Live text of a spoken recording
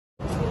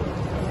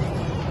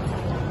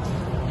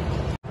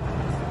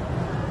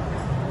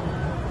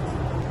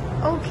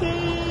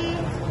Okay,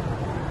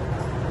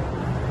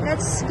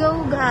 let's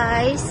go,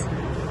 guys.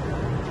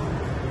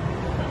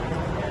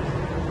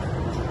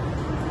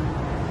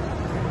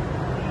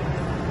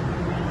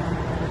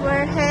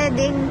 We're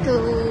heading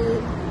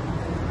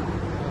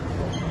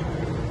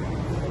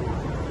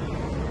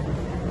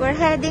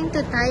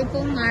to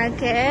Taipo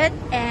Market,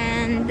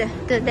 and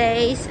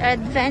today's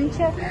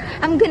adventure,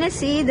 I'm gonna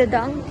see the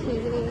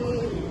donkey.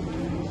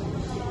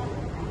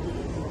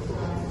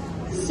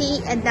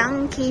 See a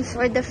donkey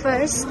for the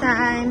first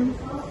time.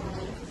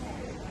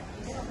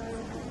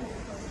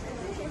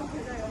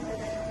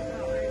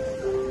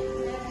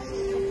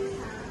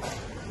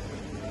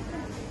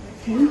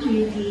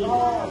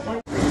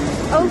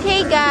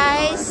 Okay,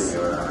 guys,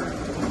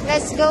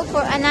 let's go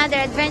for another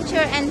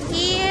adventure. And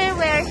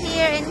we're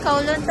here in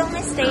Kowloon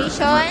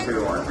Station,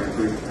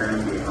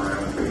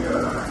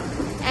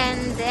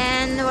 and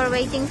then we're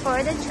waiting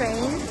for the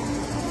train,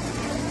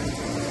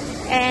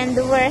 and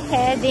we're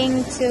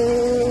heading to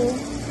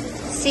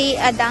see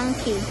a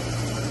donkey.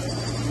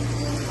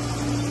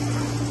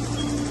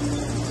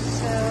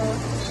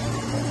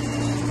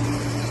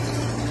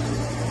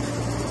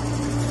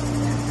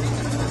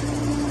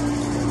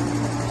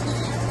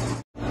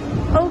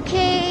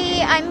 Okay,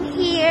 I'm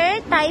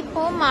here,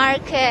 Taipo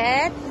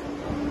Market,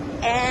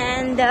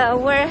 and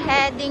we're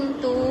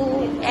heading to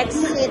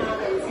exit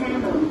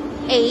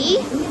A.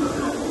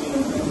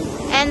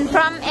 And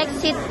from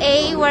exit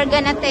A, we're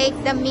gonna take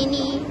the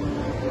mini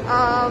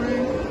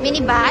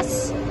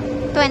bus,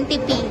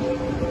 20p,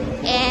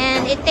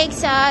 and it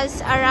takes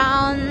us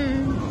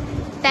around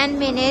 10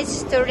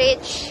 minutes to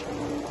reach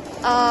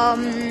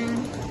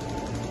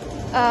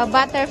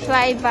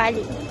Butterfly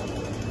Valley.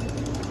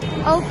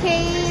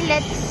 Okay,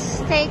 let's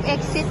take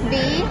exit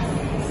B,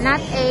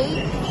 not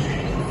A.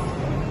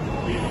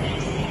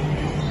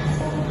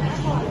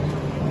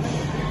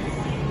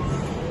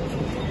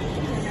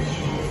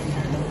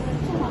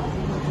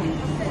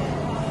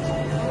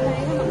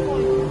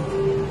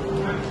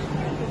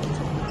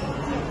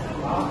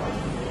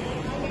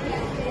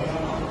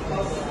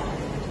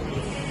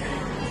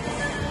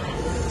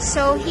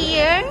 So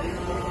here,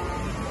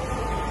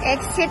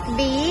 exit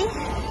B.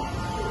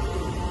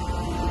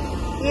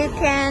 You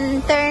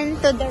can turn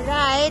to the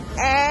right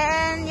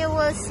and you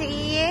will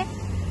see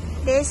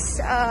this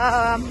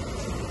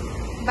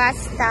bus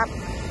stop,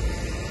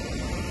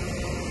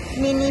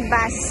 mini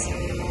bus.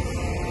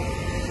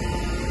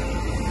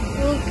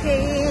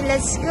 Okay,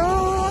 let's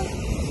go.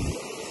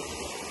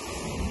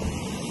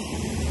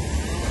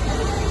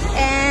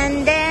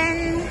 And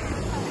then,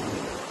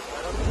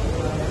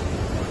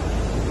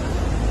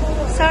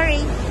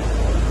 sorry,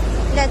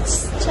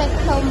 let's check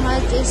how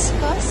much this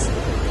costs.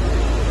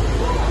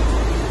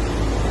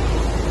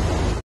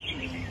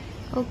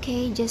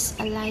 Okay, just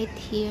alight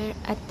here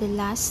at the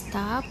last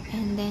stop,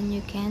 and then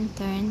you can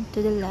turn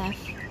to the left.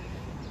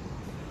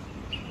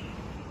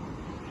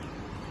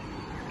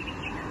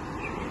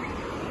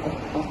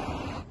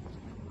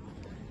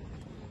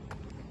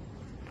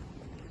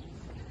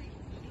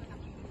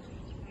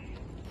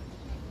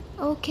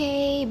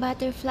 Okay,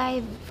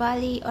 Butterfly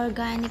Valley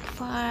Organic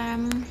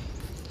Farm.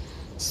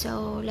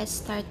 So let's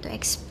start to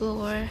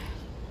explore.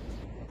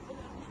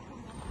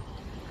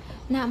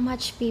 Not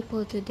much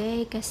people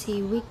today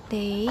kasi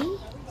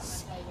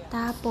weekdays.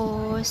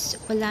 Tapos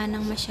wala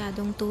nang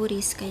masyadong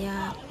tourist,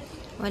 kaya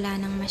wala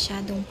nang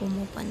masyadong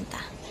pumupunta.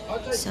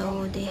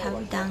 So they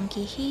have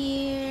donkey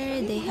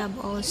here, they have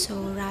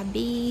also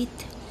rabbit,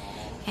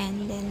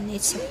 and then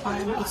it's a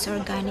farm, it's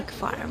organic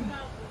farm.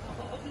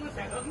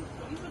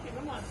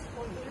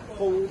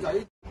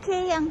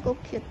 Okay, ang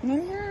cute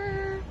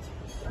nila.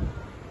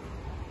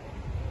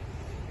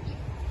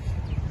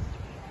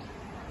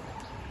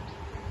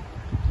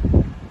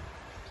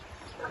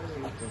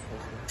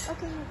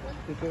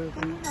 Okay,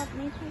 can you help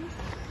me, please?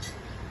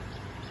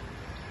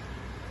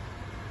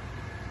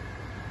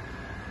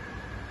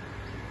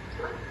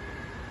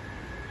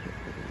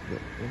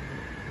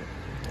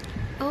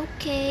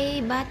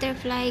 Okay,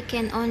 butterfly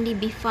can only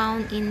be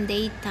found in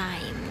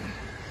daytime.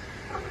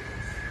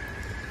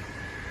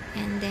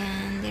 And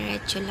then,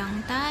 diretso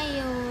lang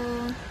tayo.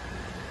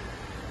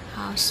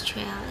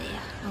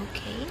 Australia.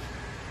 Okay.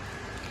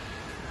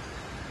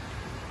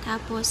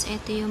 Tapos,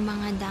 ito yung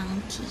mga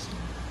donkey.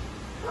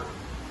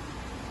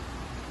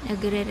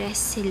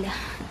 Nagre-rest sila.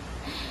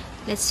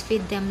 Let's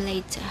feed them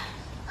later.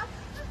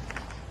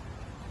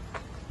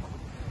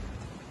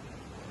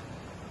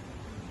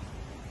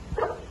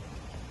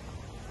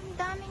 Ang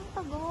daming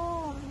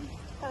pagong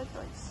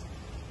turtles.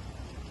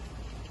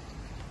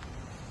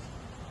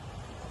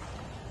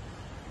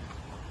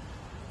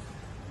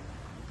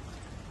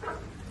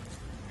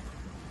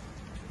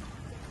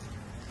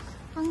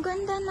 Ang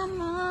ganda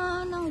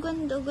naman. Ang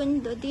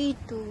ganda-ganda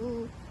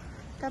dito.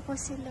 Tapos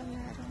sila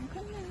meron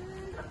ganyan.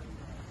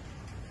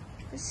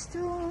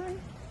 Stone.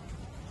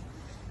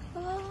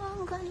 Oh,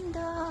 ang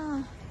ganda.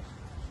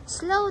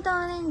 Slow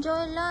down,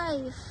 enjoy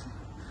life.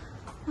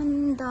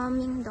 Ang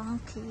daming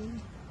donkey.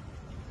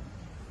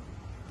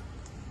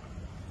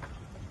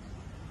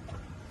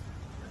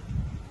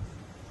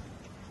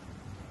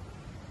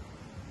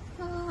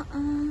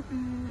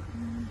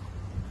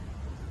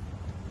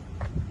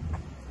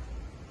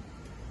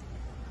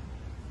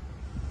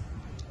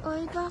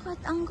 Oy, bakit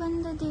ang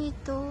ganda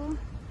dito?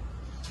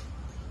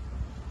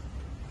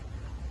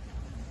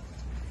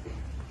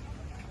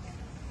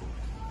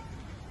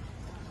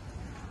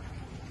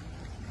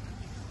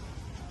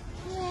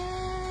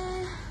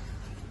 Yeah.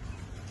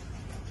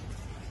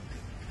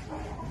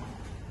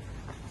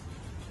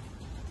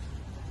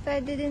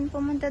 Pwede din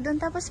pumunta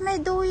doon. Tapos may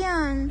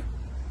duyan.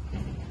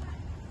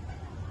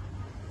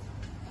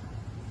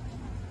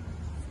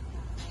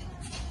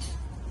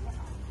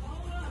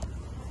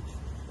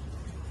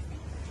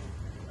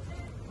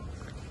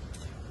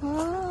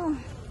 Oh.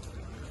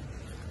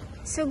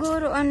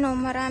 Siguro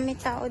marami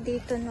tao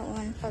dito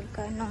noon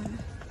pagka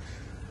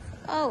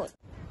out.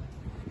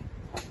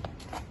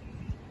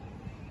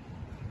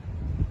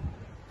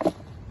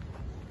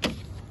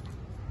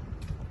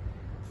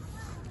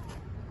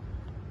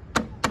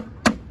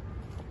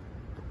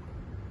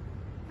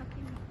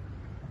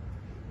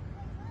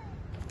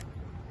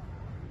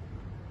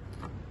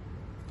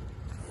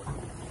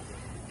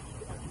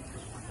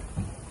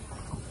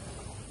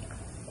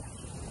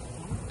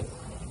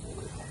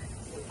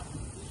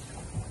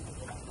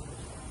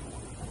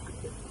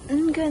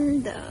 Ang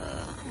ganda.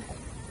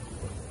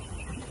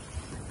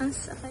 Ang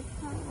sakit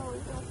ng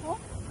ulo ko.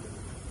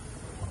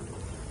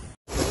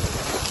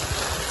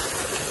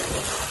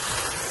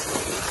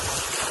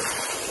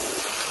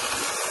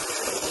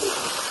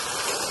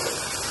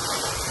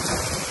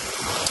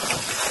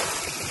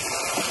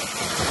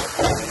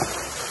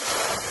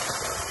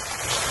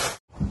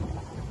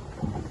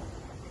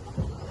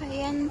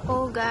 Ayan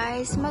po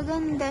guys,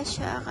 maganda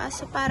siya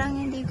kasi parang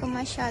hindi ko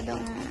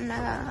masyadong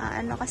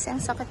kasi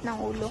ang sakit ng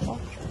ulo ko.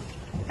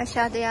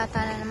 Masyado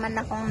yata na naman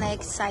akong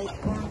na-excite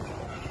kung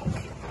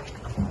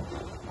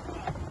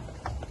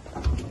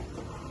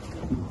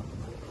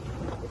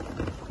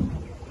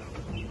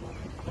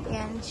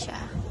yan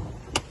siya.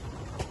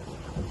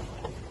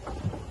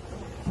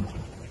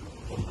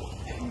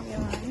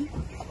 Yun.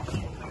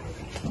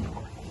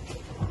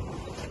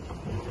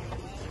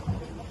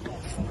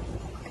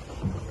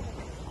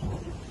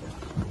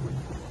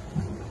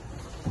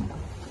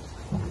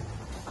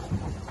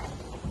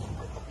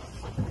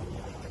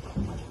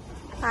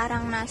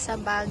 Parang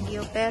nasa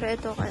Baguio, pero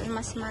ito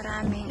mas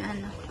maraming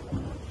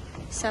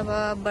sa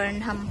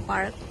Burnham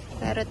Park.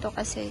 Pero ito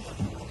kasi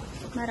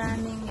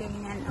maraming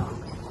ganyan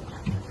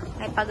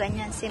May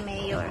paganyan si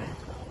Mayor.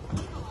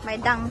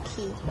 May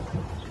donkey.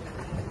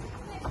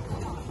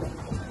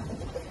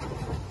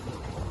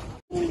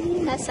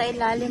 Nasa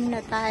ilalim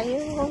na tayo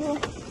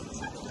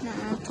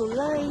ng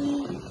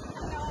tulay.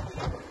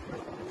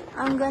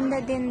 Ang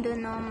ganda din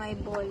doon may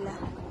bola.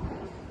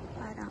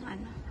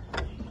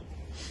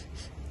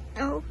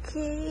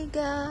 Okay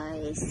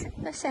guys,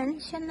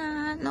 pasensya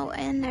na, no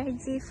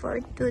energy for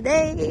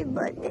today,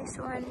 but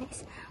this one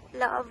is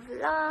love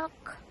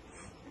luck.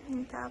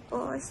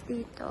 Tapos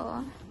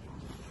dito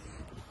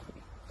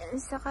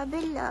sa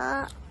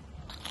kabila,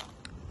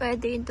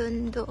 pwede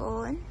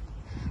doon.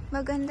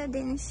 Maganda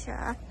din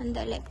siya.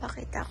 Andali,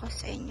 pakita ko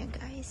sa inyo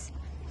guys.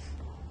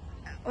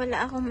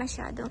 Wala akong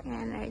masyadong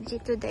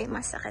energy today,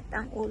 masakit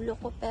ang ulo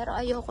ko, pero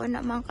ayoko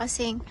naman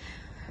kasing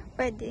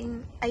magstay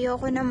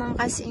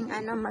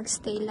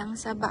lang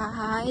sa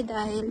bahay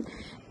dahil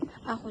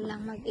ako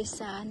lang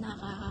mag-isa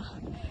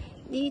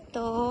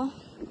dito.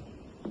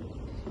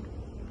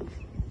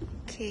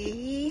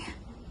 Okay.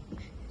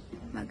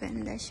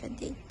 Maganda siya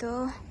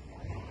dito.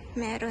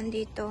 Meron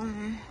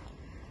ditong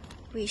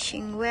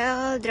wishing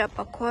well, drop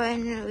a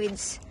coin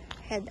with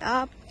head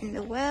up in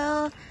the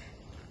well,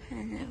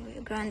 and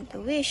we grant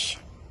the wish.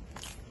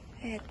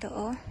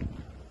 Ito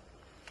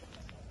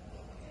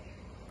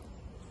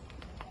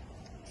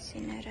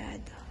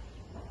sinarado.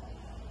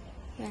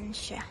 Yan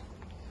siya.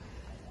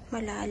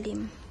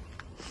 Malalim.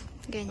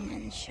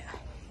 Ganyan siya.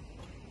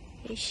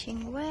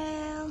 Wishing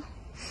well.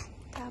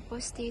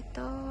 Tapos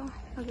dito,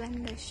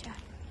 maganda siya.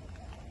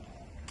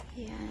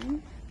 Yan.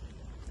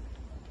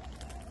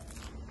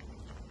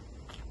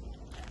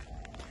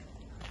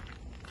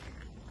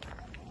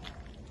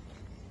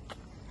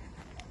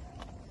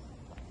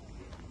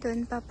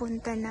 Doon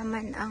papunta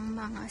naman ang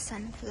mga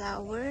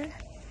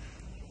sunflower.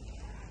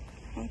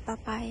 May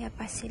papaya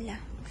pa sila.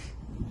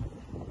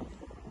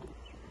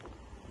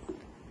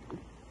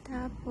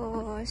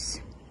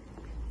 Tapos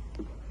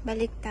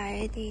balik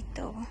tayo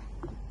dito.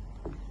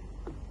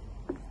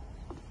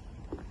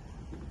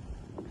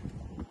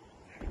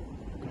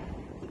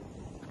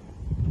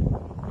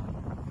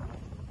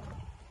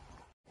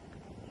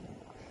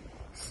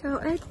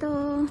 So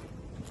ito,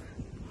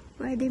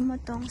 pwede mo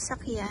tong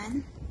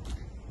sakyan.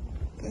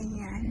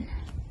 Ganyan.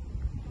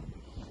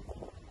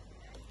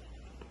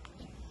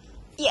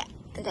 Yeah.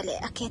 Dali,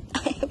 akit.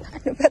 Ay,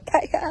 paano ba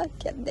tayo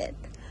akit din?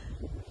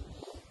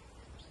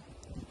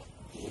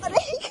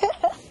 Aray ka!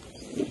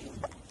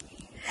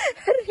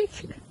 Aray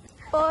ka!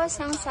 Tapos,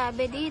 ang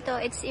sabi dito,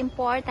 it's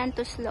important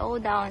to slow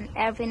down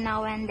every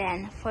now and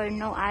then for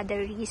no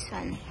other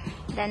reason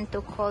than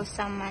to call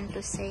someone to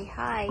say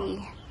hi.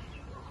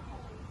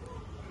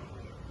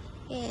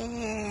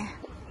 Yeah.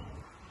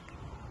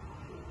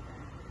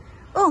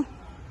 Oh!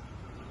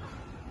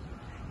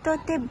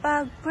 tote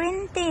bag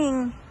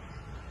printing.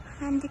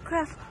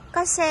 Handicraft.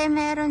 Kasi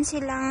meron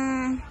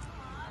silang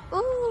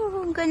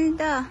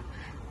ganda.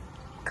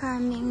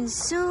 Coming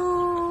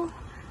zoo,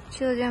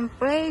 children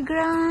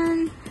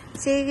playground,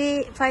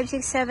 City 5, 6,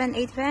 7,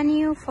 8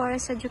 venue,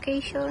 forest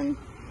education.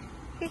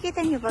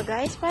 Kikita nyo ba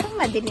guys? Parang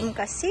madilim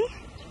kasi.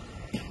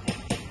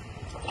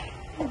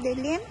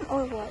 Madilim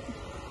or what?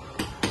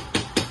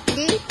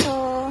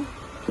 Dito.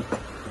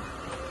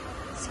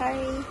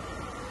 Sorry.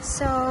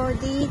 So,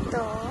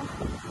 dito.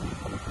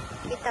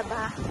 Kita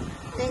ba?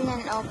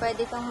 Ganyan,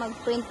 pwede kang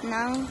mag-print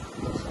ng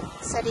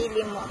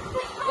sarili mo.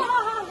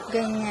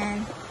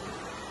 Ganyan.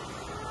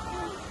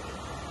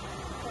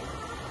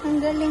 Ang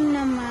galing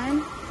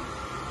naman.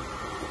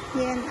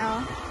 Yan,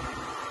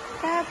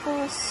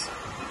 Tapos,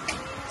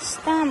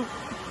 stamp.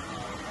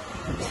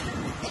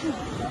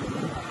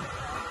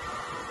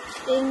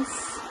 Things.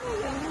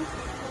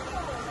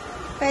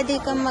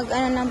 Pwede kang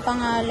mag-ano ng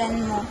pangalan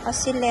mo.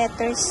 Kasi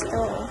letters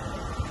to.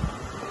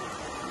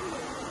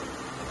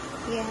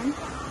 Yan.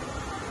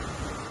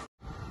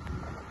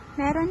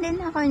 Meron din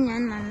ako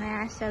niyan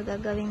mamaya sa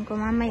gagawin ko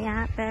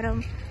mamaya.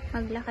 Pero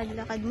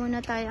maglakad-lakad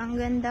muna tayo. Ang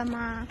ganda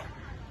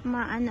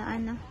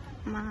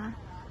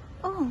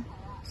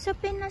sa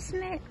Pinas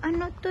may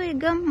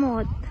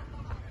gamot.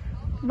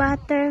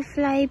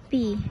 Butterfly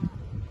pea.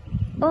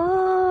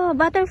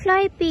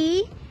 Butterfly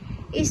pea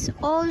is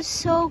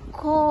also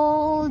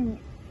called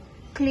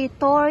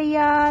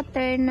Clitoria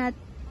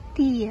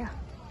ternatia.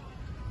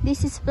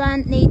 This is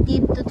plant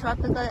native to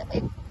tropical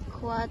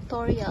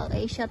equatorial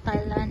Asia,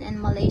 Thailand,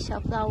 and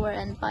Malaysia. Flower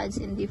and pods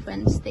in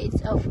different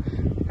states of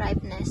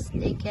ripeness.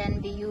 They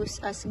can be used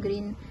as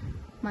green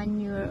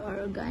manure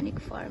or organic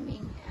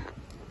farming.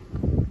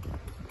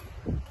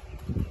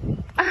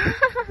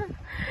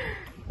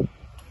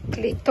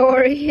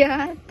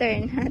 Clitoria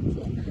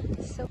ternatia.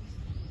 So,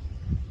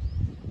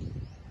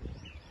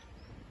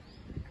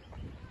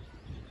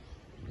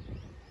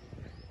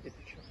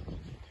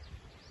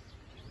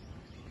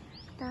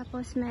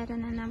 tapos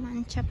meron na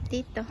naman chop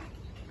dito.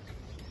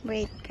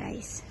 Wait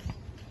guys.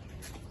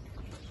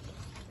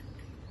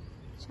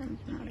 Jump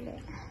na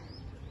ulit.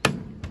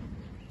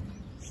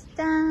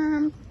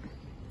 Stamp.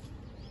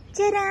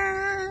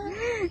 Tadaan!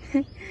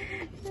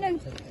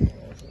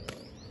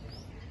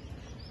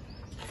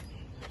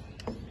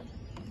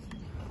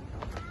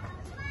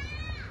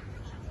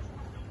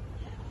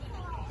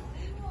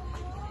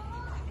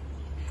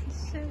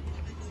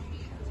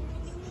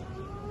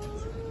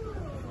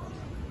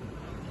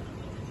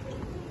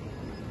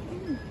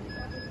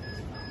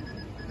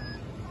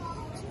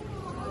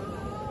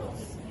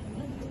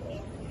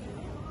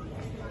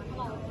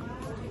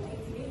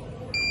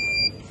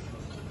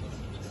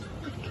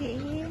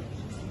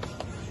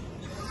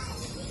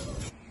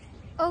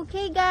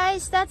 Okay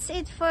guys, that's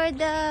it for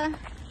the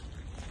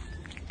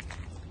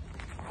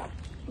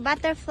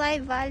Butterfly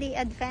Valley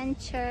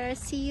adventure.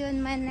 See you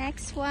in my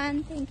next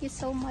one. Thank you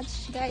so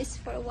much guys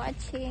for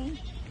watching.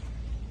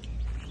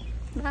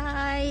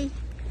 Bye.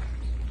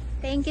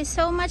 Thank you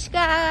so much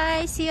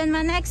guys. See you in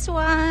my next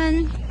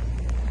one.